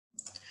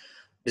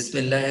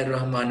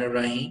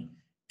Bismillahirrahmanirrahim.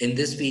 In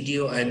this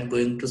video, I am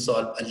going to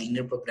solve a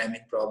linear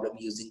programming problem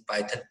using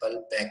Python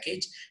PuLP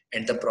package.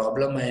 And the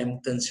problem I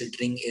am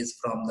considering is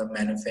from the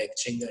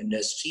manufacturing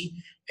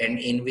industry and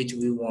in which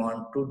we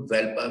want to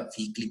develop a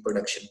weekly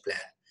production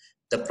plan.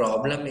 The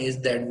problem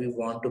is that we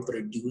want to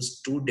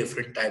produce two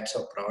different types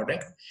of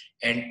product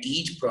and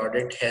each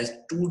product has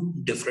two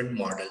different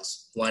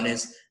models. One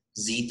is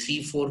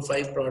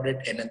Z345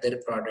 product, another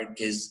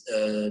product is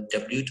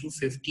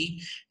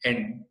W250,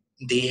 and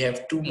they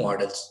have two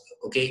models,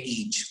 okay,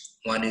 each.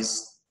 One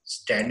is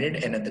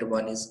standard, another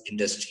one is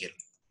industrial.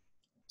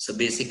 So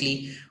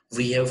basically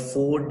we have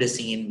four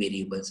decision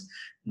variables.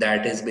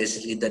 That is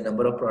basically the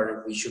number of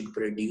product we should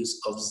produce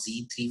of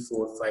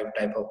Z345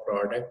 type of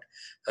product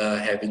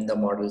having the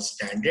model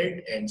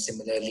standard, and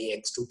similarly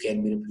X2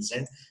 can be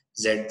represent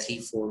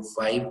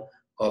Z345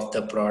 of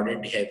the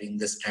product having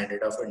the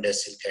standard of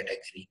industrial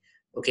category.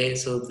 Okay,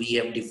 so we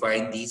have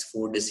defined these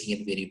four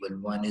decision variable.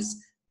 One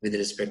is with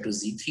respect to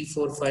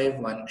Z345,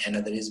 one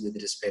another is with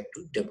respect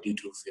to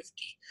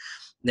W250.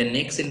 The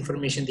next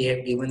information they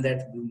have given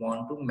that we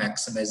want to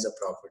maximize the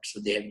profit.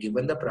 So they have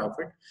given the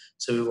profit,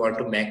 so we want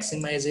to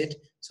maximize it.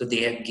 So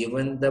they have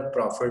given the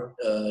profit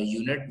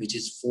unit, which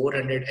is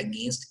 400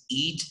 against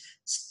each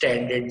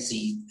standard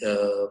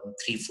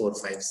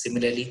Z345.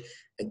 Similarly,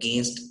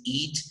 against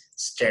each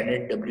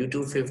standard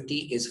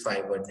W250 is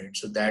 500.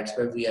 So that's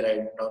why we are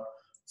writing down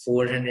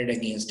 400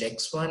 against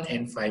X1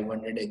 and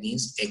 500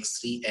 against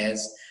X3,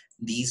 as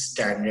these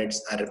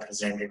standards are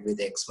represented with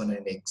X1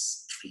 and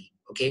X3.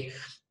 Okay,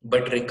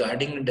 but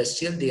regarding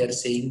industrial, they are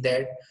saying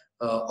that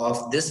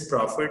of this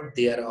profit,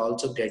 they are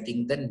also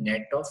getting the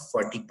net of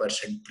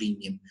 40%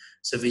 premium.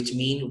 So which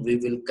means we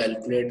will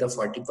calculate the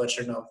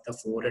 40% of the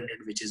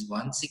 400, which is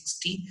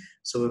 160.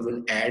 So we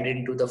will add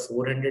into the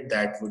 400,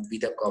 that would be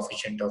the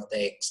coefficient of the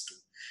X2.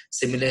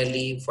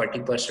 Similarly,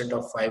 40%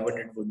 of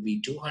 500 would be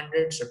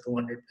 200. So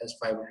 200 plus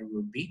 500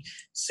 would be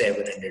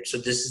 700. So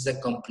this is the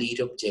complete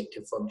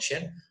objective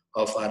function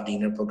of our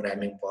linear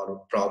programming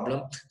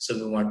problem. So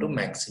we want to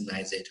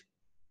maximize it.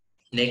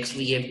 Next,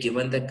 we have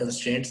given the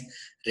constraints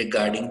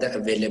regarding the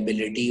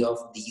availability of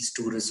these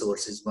two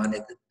resources. One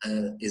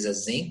is a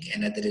zinc,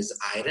 another is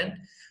iron.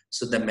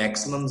 So the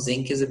maximum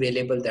zinc is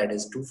available, that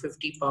is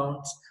 250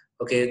 pounds.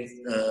 Okay,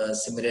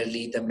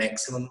 similarly, the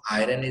maximum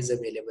iron is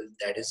available,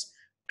 that is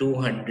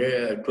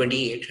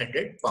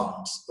 2,800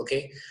 pounds.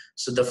 Okay,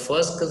 so the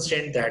first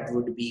constraint, that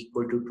would be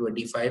equal to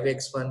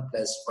 25x1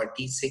 plus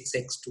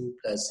 46x2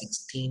 plus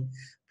 16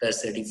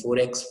 plus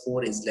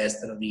 34x4 is less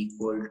than or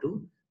equal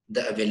to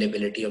the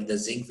availability of the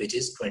zinc, which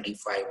is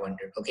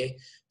 2500. Okay,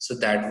 so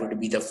that would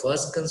be the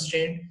first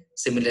constraint.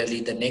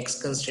 Similarly, the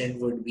next constraint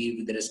would be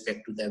with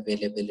respect to the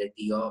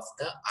availability of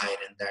the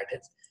iron, that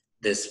is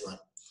this one.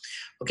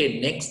 Okay,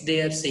 next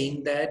they are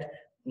saying that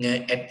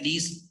at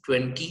least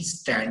 20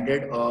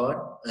 standard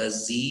or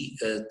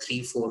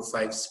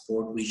Z345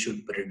 support we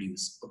should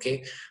produce.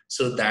 Okay,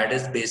 so that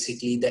is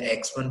basically the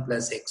X1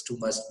 plus X2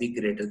 must be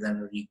greater than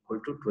or equal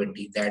to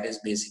 20. That is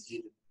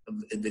basically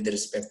with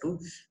respect to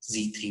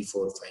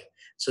Z345.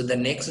 So the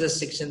next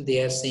restriction,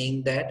 they are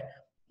saying that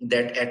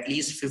at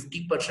least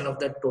 50% of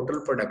the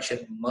total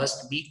production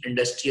must be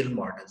industrial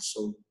models.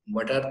 So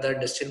what are the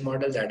industrial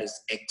models? That is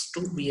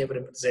X2 we have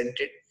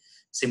represented.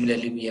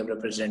 Similarly, we have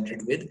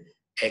represented with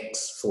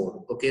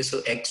X4. Okay,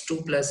 so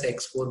X2 plus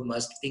X4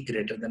 must be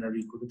greater than or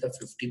equal to the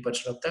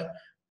 50% of the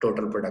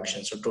total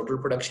production. So total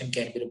production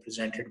can be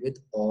represented with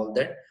all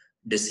the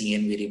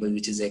decision variable,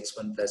 which is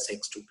X1 plus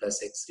X2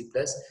 plus X3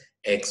 plus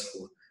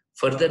X4.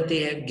 Further,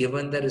 they have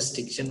given the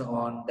restriction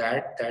on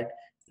that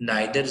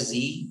neither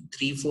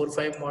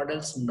Z345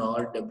 models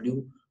nor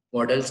W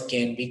models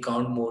can be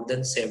count more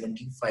than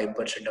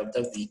 75% of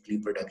the weekly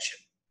production.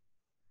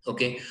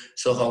 Okay,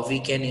 so how we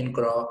can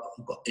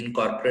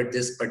incorporate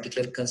this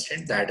particular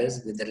constraint? That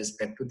is with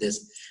respect to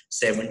this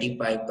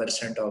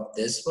 75% of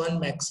this one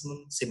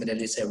maximum,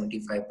 similarly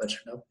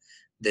 75% of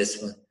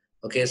this one.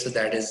 Okay, so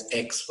that is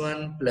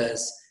X1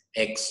 plus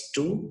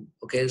X2.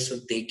 Okay, so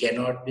they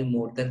cannot be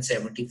more than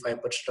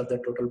 75% of the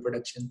total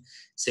production.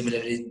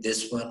 Similarly,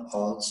 this one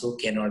also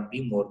cannot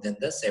be more than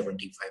the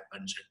 75%.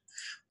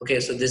 Okay,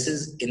 so this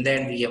is, in the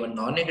end, we have a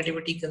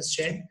non-negativity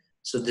constraint.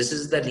 So this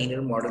is the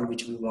linear model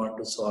which we want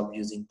to solve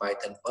using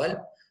Python PuLP.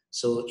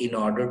 So in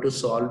order to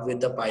solve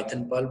with the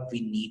Python PuLP, we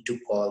need to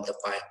call the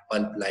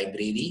PuLP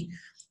library,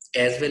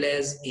 as well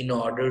as in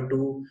order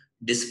to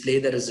display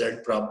the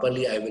result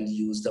properly, I will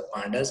use the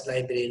pandas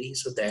library.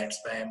 So that's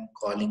why I'm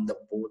calling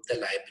both the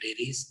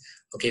libraries,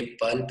 okay,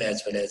 PuLP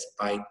as well as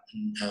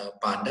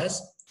pandas.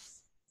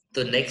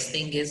 The next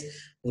thing is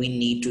we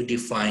need to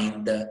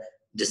define the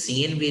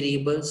decision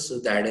variables. So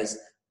that is,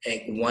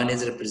 one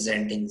is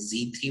representing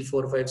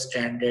Z345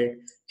 standard,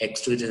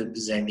 X2 is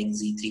representing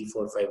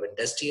Z345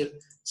 industrial.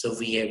 So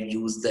we have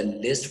used the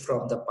list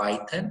from the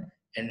Python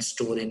and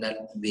store in a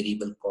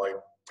variable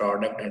called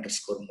product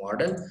underscore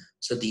model.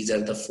 So these are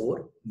the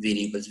four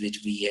variables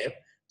which we have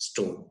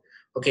stored.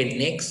 Okay,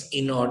 next,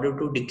 in order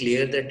to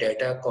declare the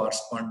data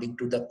corresponding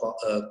to the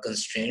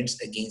constraints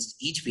against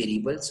each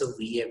variable, so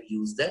we have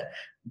used the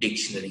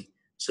dictionary.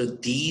 So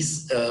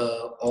these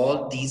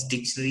all these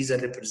dictionaries are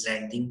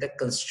representing the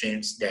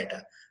constraints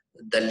data,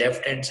 the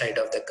left hand side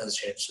of the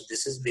constraint. So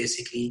this is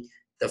basically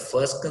the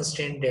first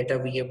constraint data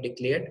we have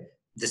declared.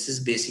 This is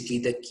basically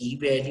the key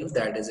value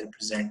that is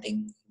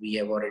representing, we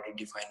have already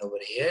defined over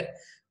here,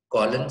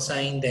 colon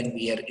sign, then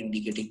we are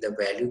indicating the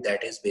value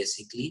that is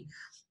basically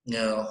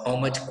how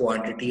much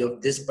quantity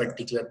of this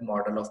particular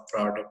model of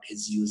product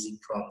is using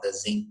from the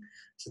zinc.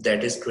 So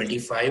that is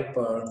 25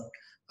 pounds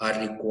are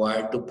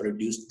required to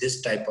produce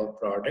this type of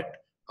product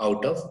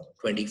out of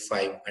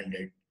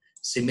 2500.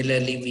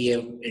 Similarly, we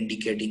have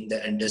indicating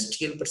the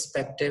industrial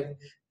perspective.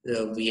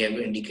 We have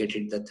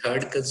indicated the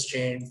third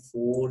constraint,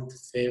 fourth,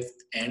 fifth,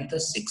 and the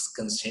sixth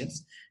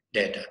constraints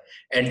data.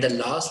 And the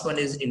last one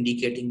is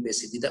indicating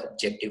basically the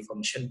objective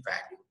function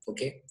value.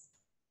 Okay.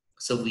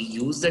 So we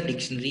use the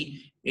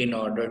dictionary in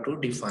order to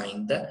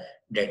define the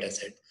data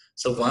set.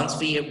 So once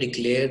we have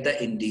declared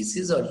the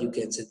indices, or you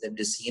can say the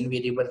decision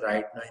variable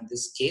right now in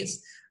this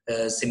case,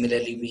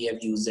 similarly we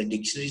have used the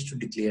dictionaries to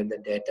declare the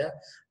data.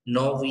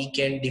 Now we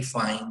can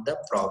define the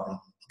problem.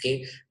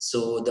 Okay,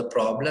 so the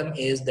problem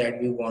is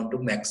that we want to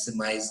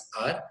maximize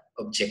our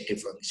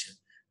objective function.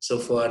 So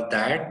for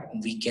that,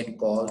 we can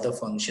call the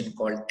function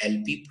called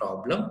LP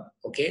problem.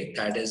 Okay,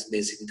 that is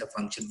basically the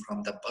function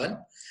from the PuLP.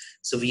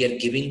 So we are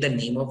giving the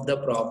name of the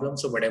problem.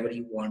 So whatever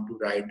you want to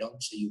write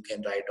down, so you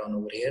can write down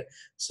over here.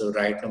 So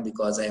right now,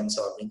 because I am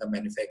solving a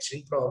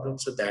manufacturing problem,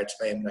 so that's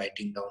why I'm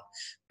writing down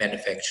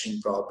manufacturing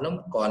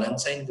problem, colon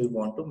sign, we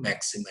want to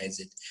maximize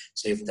it.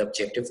 So if the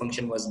objective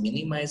function was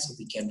minimized, so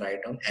we can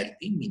write down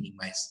LP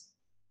minimize.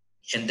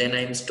 And then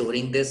I'm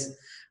storing this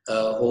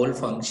whole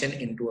function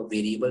into a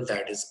variable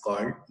that is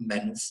called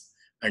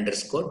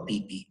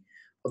manuf_tp.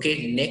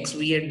 Okay, next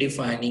we are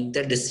defining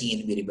the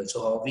decision variable.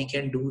 So how we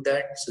can do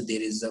that? So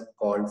there is a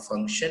called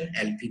function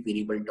lp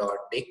variable dot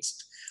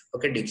text,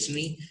 okay,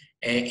 dictionary,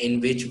 in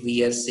which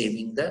we are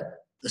storing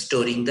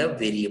the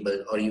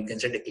variable, or you can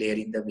say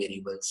declaring the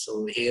variable.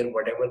 So here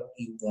whatever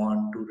you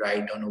want to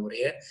write down over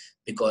here,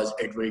 because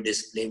it will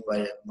display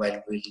while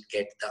we'll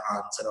get the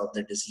answer of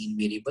the decision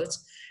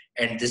variables.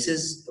 And this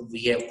is,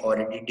 we have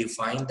already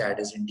defined, that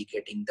is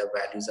indicating the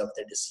values of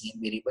the decision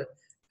variable,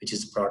 which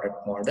is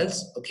product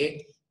models.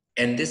 Okay,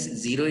 and this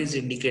 0 is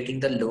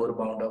indicating the lower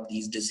bound of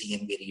these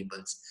decision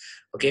variables.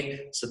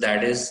 Okay, so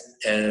that is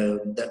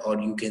or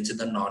you can say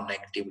the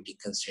non-negativity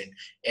constraint.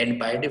 And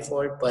by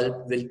default,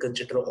 PuLP will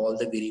consider all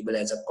the variable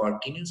as a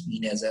continuous,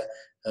 mean as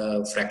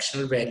a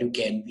fractional value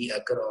can be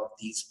occur of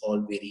these all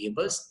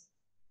variables.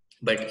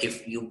 But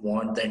if you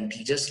want the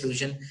integer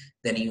solution,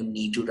 then you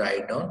need to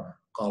write down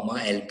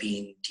comma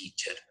LP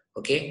integer.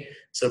 Okay,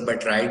 so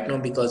but right now,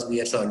 because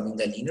we are solving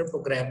the linear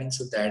programming,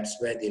 so that's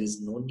why there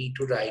is no need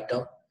to write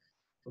down.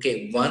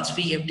 Okay, once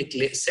we have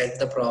set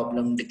the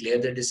problem, declare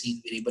the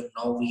decision variable,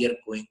 now we are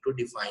going to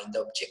define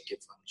the objective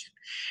function.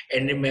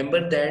 And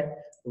remember that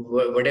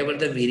whatever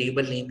the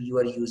variable name you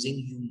are using,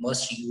 you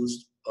must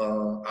use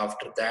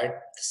after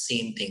that the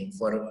same thing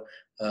for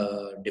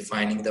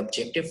defining the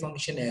objective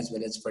function as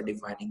well as for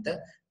defining the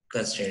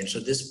constraint. So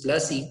this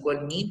plus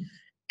equal mean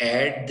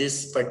add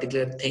this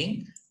particular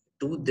thing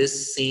to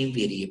this same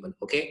variable,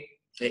 okay,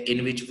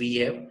 in which we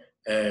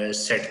have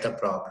set the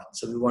problem.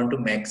 So we want to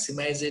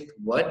maximize it.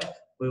 What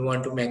we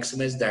want to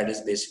maximize, that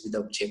is basically the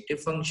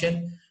objective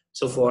function.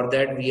 So for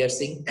that we are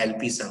saying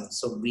LP sum.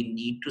 So we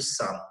need to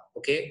sum,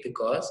 okay,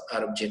 because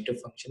our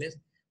objective function is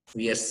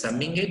we are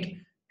summing it,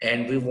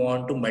 and we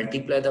want to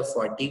multiply the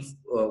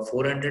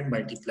 400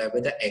 multiply by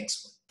the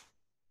x1.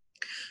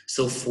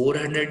 So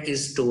 400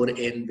 is stored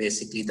in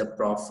basically the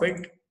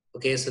profit.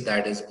 Okay, so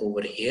that is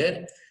over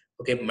here.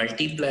 Okay,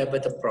 multiply by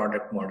the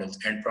product models,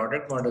 and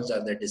product models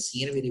are the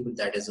decision variable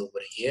that is over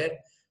here.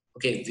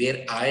 Okay,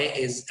 where I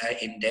is an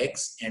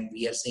index, and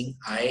we are saying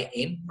I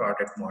in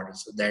product model.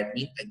 So that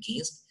means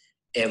against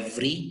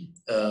every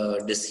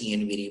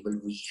decision variable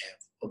we have.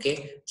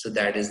 Okay, so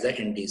that is the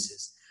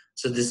indices.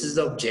 So this is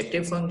the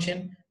objective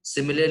function.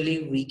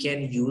 Similarly, we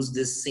can use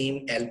this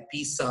same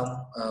LP sum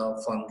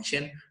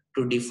function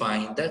to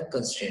define the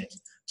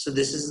constraints. So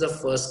this is the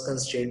first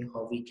constraint,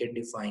 how we can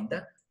define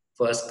the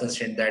first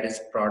constraint, that is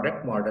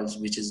product models,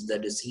 which is the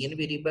decision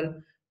variable,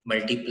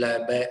 multiply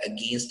by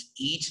against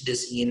each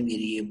decision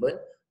variable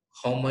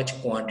how much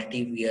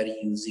quantity we are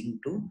using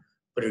to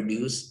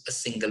produce a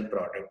single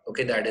product.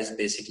 Okay, that is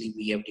basically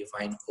we have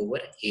defined over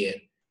here,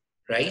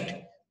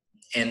 right?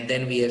 And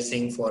then we are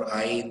saying for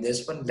I in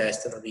this one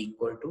less than or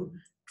equal to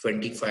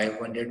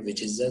 2500,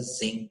 which is the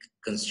zinc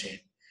constraint.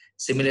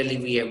 Similarly,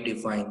 we have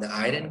defined the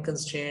iron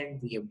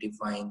constraint, we have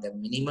defined the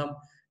minimum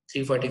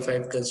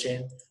 345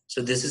 constraint.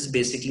 So this is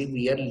basically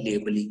we are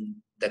labeling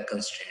the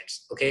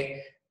constraints.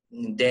 Okay,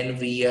 then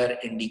we are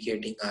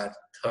indicating our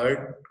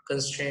third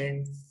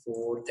constraint,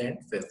 fourth and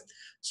fifth.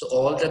 So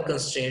all the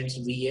constraints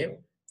we have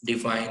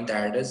defined,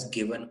 that is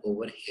given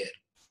over here.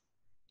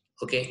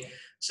 Okay,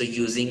 so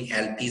using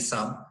LP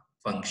sum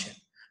function.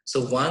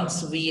 So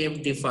once we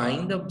have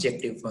defined the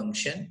objective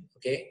function,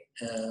 Okay,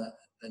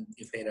 and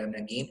if I run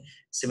again,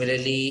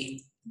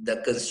 similarly the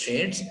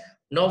constraints,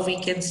 now we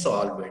can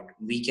solve it.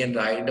 We can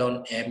write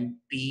down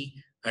mp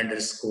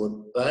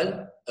underscore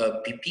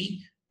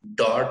pp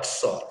dot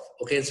solve.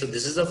 Okay, so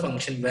this is a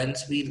function.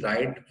 Once we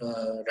write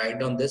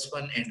down this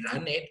one and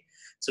run it,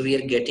 so we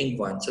are getting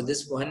one. So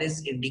this one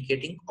is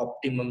indicating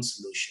optimum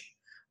solution.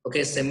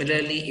 Okay,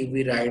 similarly if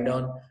we write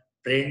down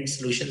print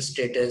solution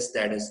status,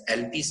 that is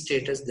LP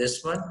status,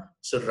 this one.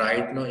 So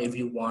right now if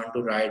you want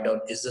to write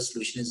down is the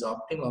solution is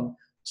optimum,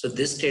 so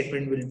this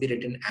statement will be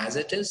written as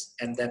it is,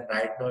 and then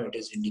right now it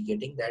is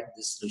indicating that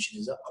this solution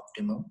is an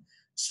optimum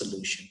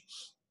solution.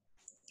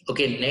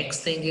 Okay,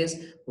 next thing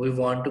is we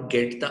want to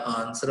get the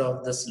answer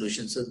of the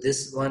solution. So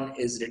this one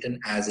is written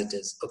as it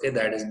is. Okay,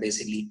 that is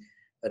basically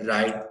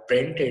write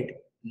printed.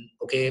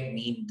 Okay,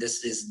 mean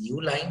this is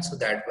new line, so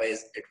that way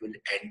it will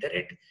enter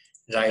it,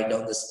 write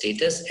down the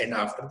status, and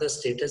after the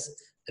status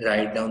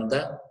write down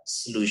the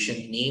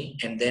solution name,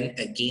 and then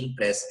again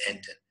press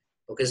enter.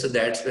 Okay, so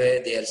that's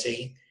where they are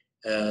saying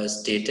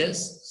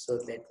status. So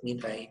let me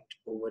write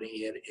over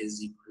here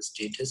is equal to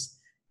status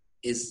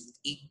is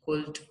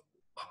equal to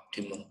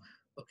optimum.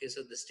 Okay,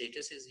 so the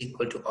status is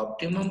equal to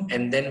optimum,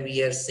 and then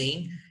we are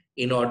saying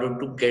in order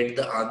to get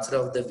the answer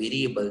of the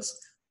variables,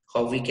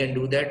 how we can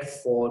do that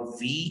for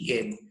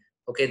vn.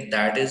 Okay,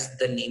 that is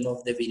the name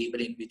of the variable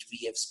in which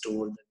we have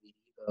stored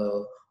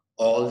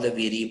all the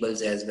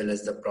variables as well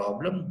as the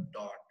problem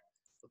dot.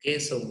 Okay,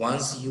 so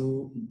once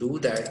you do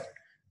that,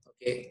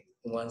 okay,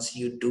 once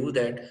you do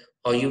that,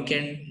 how you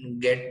can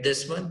get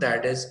this one,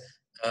 that is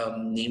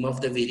name of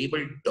the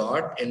variable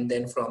dot, and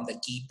then from the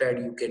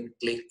keypad you can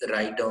click the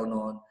write down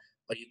on,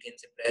 or you can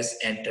say press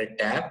enter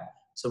tab.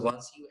 So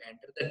once you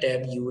enter the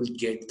tab, you will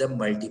get the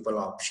multiple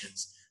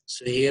options.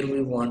 So here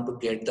we want to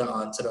get the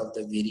answer of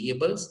the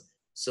variables.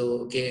 So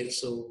okay,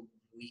 so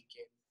we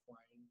can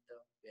find the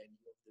value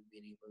of the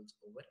variables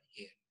over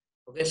here.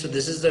 Okay, so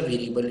this is the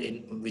variable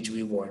in which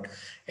we want,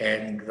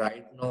 and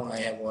right now I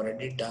have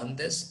already done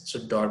this.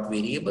 So dot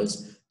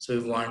variables, so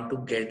we want to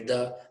get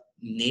the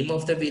name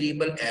of the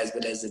variable as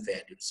well as the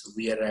value. So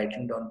we are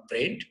writing down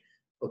print,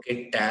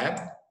 okay, tab,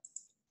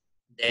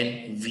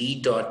 then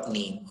v dot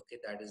name. Okay,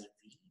 that is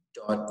v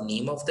dot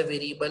name of the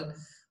variable.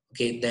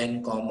 Okay,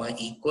 then comma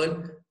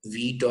equal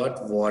v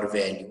dot var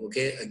value.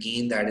 Okay,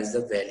 again that is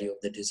the value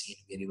of the decision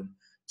variable.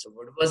 So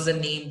what was the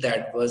name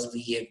that was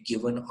we have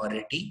given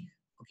already?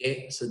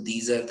 Okay, so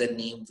these are the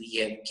name we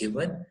have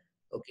given.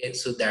 Okay,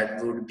 so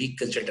that would be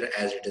considered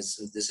as it is.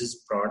 So this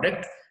is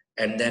product,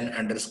 and then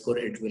underscore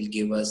it will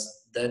give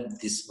us the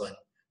this one.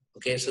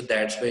 Okay, so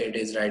that's why it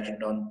is writing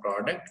down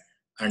product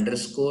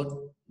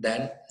underscore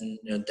then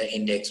the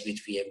index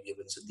which we have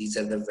given. So these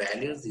are the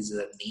values, these are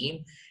the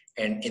name,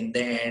 and in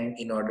the end,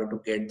 in order to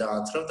get the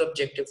answer of the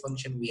objective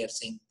function, we are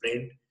saying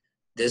print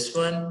this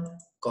one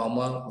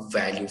comma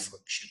value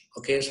function.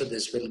 Okay, so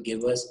this will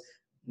give us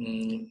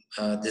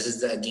this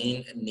is the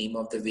again name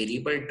of the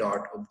variable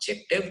dot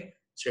objective,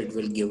 so it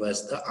will give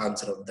us the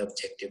answer of the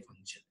objective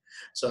function.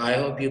 So I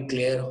hope you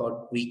clear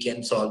how we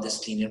can solve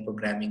this linear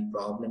programming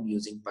problem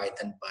using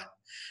Python PuLP.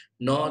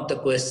 Now the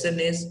question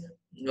is,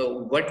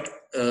 what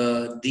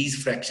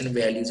these fraction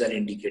values are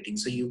indicating.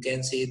 So you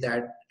can say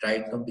that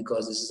right now,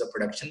 because this is a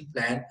production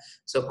plan,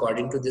 so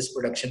according to this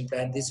production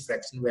plan, these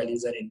fraction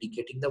values are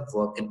indicating the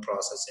work in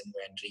process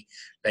inventory.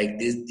 Like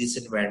this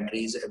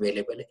inventory is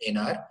available in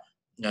our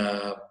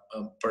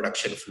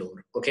production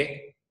floor.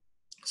 Okay,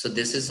 so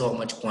this is how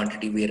much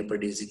quantity we are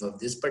producing of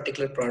this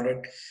particular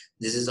product.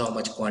 This is how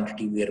much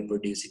quantity we are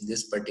producing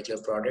this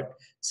particular product.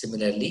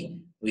 Similarly,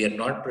 we are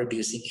not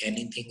producing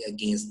anything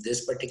against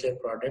this particular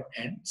product,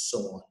 and so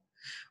on.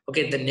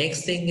 Okay, the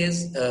next thing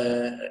is,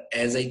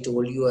 as I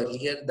told you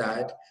earlier,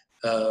 that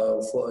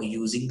for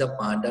using the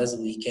pandas,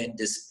 we can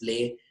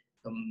display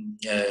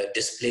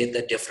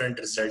the different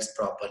results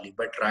properly.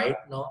 But right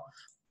now,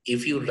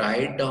 if you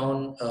write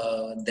down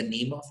the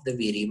name of the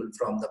variable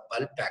from the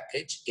PuLP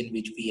package in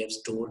which we have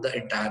stored the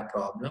entire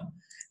problem,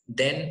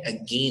 then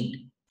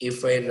again,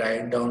 if I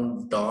write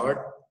down dot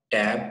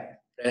tab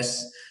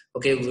press,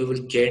 okay, we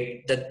will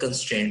get the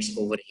constraints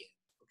over here.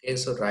 Okay,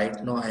 so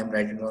right now I am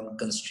writing down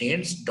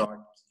constraints dot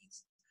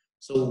keys.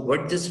 So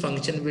what this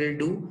function will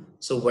do,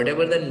 so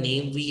whatever the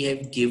name we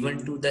have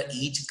given to the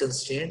each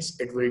constraints,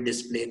 it will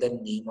display the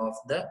name of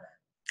the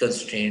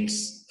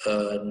constraints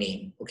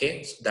name.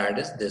 Okay, so that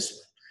is this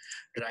one.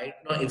 Right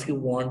now, if you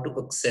want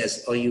to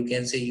access, or you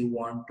can say you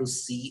want to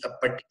see a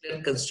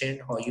particular constraint,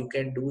 how you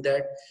can do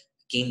that?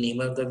 Again, name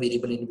of the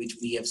variable in which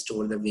we have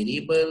stored the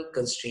variable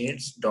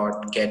constraints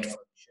dot get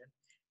function,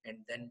 and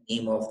then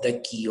name of the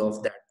key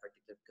of that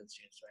particular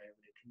constraint. So I have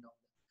written down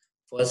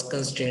the first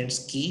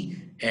constraints key,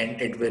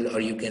 and it will, or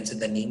you can say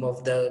the name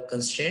of the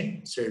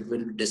constraint. So it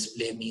will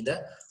display me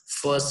the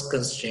first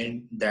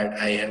constraint that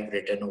I have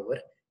written over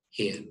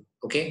here.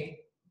 Okay,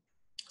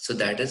 so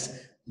that is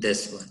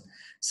this one.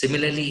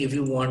 Similarly, if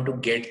you want to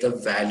get the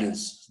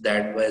values,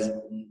 that was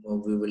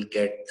we will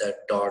get the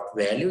dot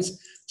values.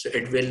 So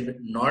it will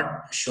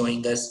not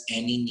showing us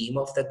any name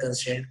of the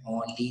constraint,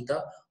 only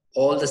the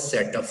all the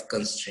set of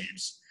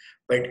constraints.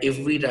 But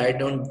if we write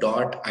down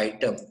dot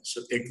item,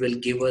 so it will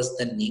give us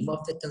the name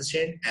of the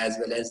constraint as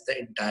well as the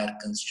entire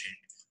constraint.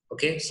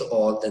 Okay, so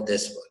all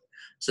this one.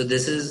 So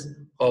this is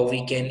how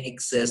we can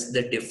access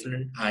the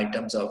different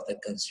items of the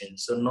constraint.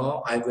 So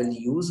now I will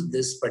use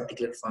this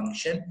particular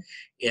function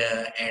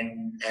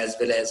and as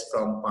well as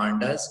from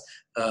pandas,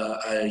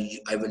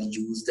 I will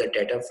use the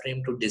data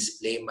frame to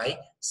display my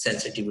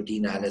sensitivity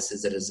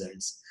analysis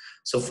results.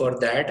 So for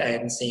that, I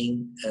am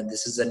saying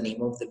this is the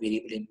name of the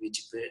variable in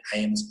which I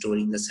am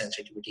storing the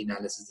sensitivity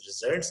analysis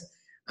results.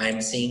 I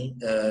am saying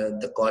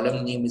the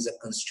column name is a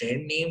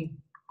constraint name,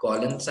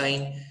 column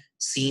sign,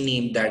 C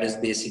name, that is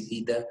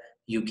basically the,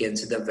 you can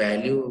see the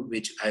value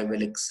which I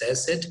will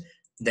access it.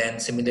 Then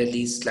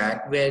similarly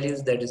slack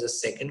values, that is a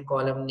second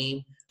column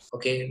name.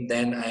 Okay,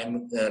 then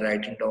I'm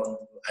writing down,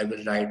 I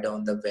will write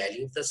down the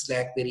value of the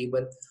slack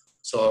variable.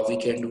 So how we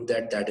can do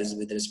that, that is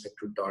with respect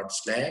to dot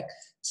slack.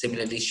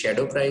 Similarly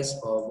shadow price,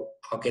 or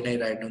how can I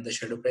write down the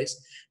shadow price,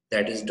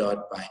 that is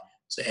dot pi.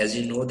 So as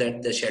you know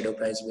that the shadow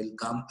price will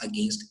come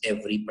against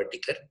every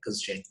particular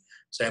constraint.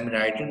 So I'm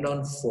writing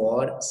down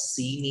for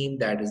C name,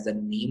 that is the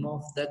name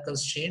of the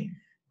constraint,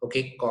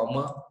 okay,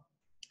 comma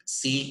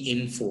C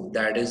info,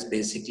 that is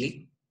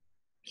basically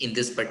in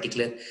this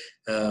particular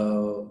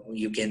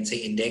you can say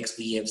index,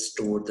 we have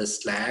stored the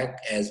slack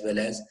as well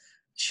as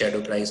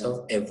shadow price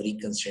of every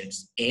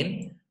constraints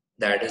in,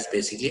 that is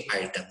basically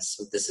items.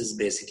 So this is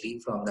basically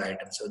from the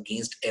item. So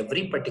against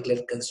every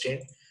particular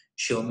constraint,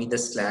 show me the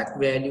slack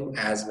value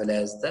as well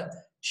as the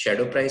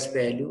shadow price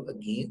value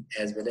again,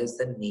 as well as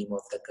the name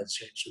of the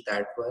constraint. So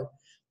that was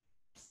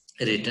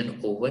written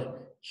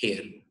over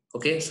here.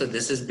 Okay, so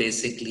this is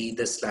basically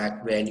the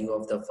slack value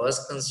of the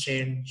first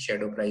constraint,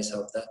 shadow price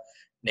of the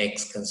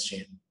next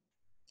constraint.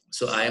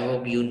 So I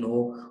hope you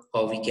know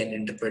how we can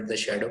interpret the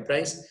shadow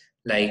price.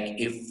 Like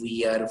if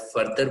we are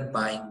further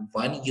buying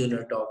 1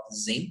 unit of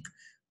zinc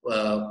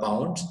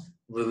pounds,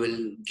 we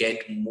will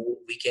get more,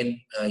 we can,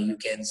 you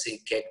can say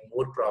get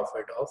more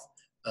profit of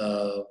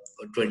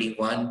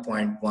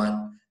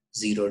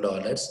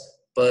 $21.10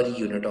 per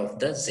unit of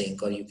the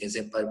zinc, or you can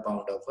say per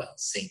pound of a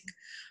zinc.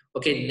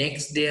 Okay,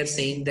 next they are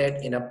saying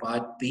that in a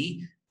part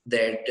B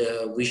that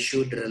we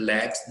should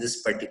relax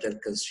this particular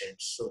constraint.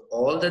 So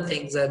all the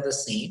things are the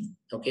same.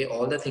 Okay,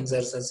 all the things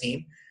are the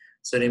same.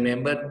 So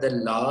remember the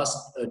last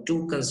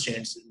two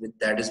constraints, with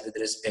that is with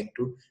respect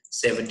to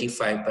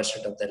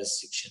 75% of the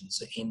restriction.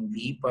 So in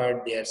B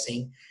part they are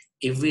saying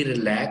if we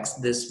relax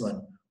this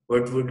one,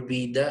 what would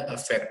be the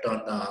effect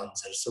on the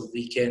answer? So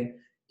we can,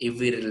 if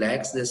we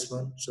relax this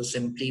one, so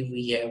simply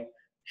we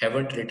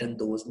haven't written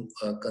those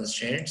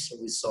constraints, so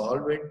we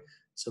solve it,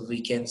 so we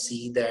can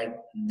see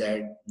that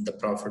the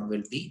profit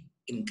will be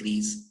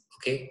increased.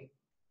 Okay,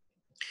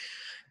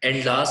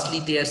 and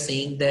lastly they are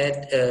saying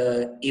that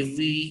if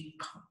we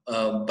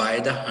buy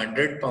the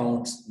 100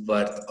 pounds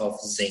worth of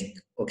zinc,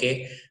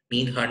 okay,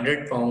 mean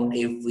 100 pound,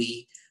 if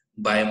we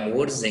buy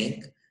more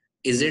zinc,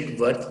 is it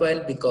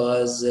worthwhile?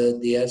 Because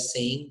they are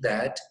saying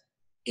that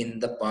in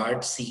the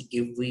part C,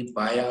 if we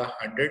buy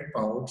 100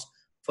 pounds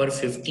for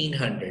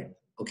 1500,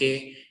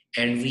 okay,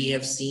 and we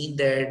have seen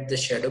that the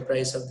shadow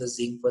price of the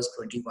zinc was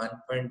 21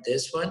 point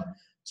this one,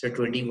 so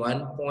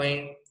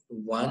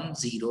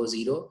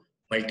 21.100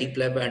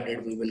 multiplied by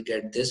 100, we will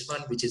get this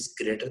one, which is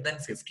greater than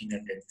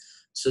 1500.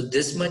 So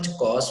this much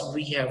cost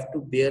we have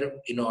to bear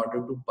in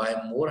order to buy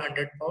more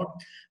 100 pound,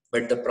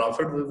 but the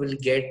profit we will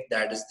get,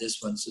 that is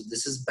this one. So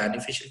this is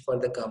beneficial for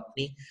the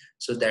company,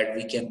 so that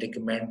we can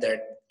recommend that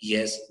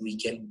yes, we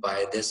can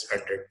buy this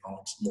 100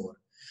 pounds more.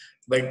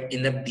 But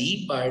in the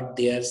B part,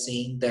 they are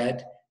saying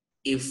that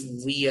if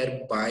we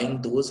are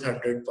buying those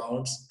 100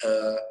 pounds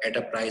at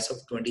a price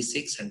of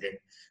 2600,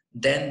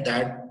 then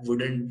that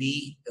wouldn't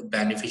be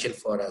beneficial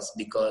for us,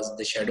 because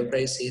the shadow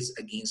price is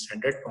against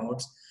 100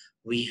 pounds.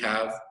 We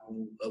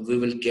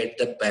will get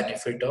the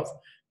benefit of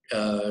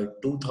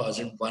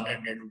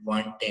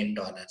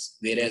 $2,110,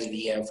 whereas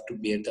we have to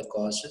bear the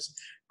cost is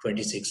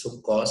 26.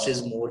 So cost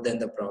is more than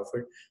the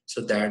profit.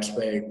 So that's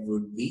why it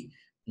would be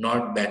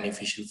not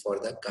beneficial for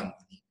the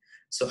company.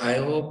 So I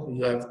hope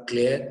you have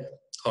clear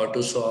how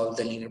to solve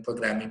the linear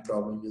programming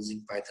problem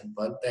using Python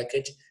PuLP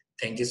package.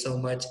 Thank you so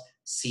much.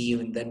 See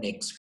you in the next video.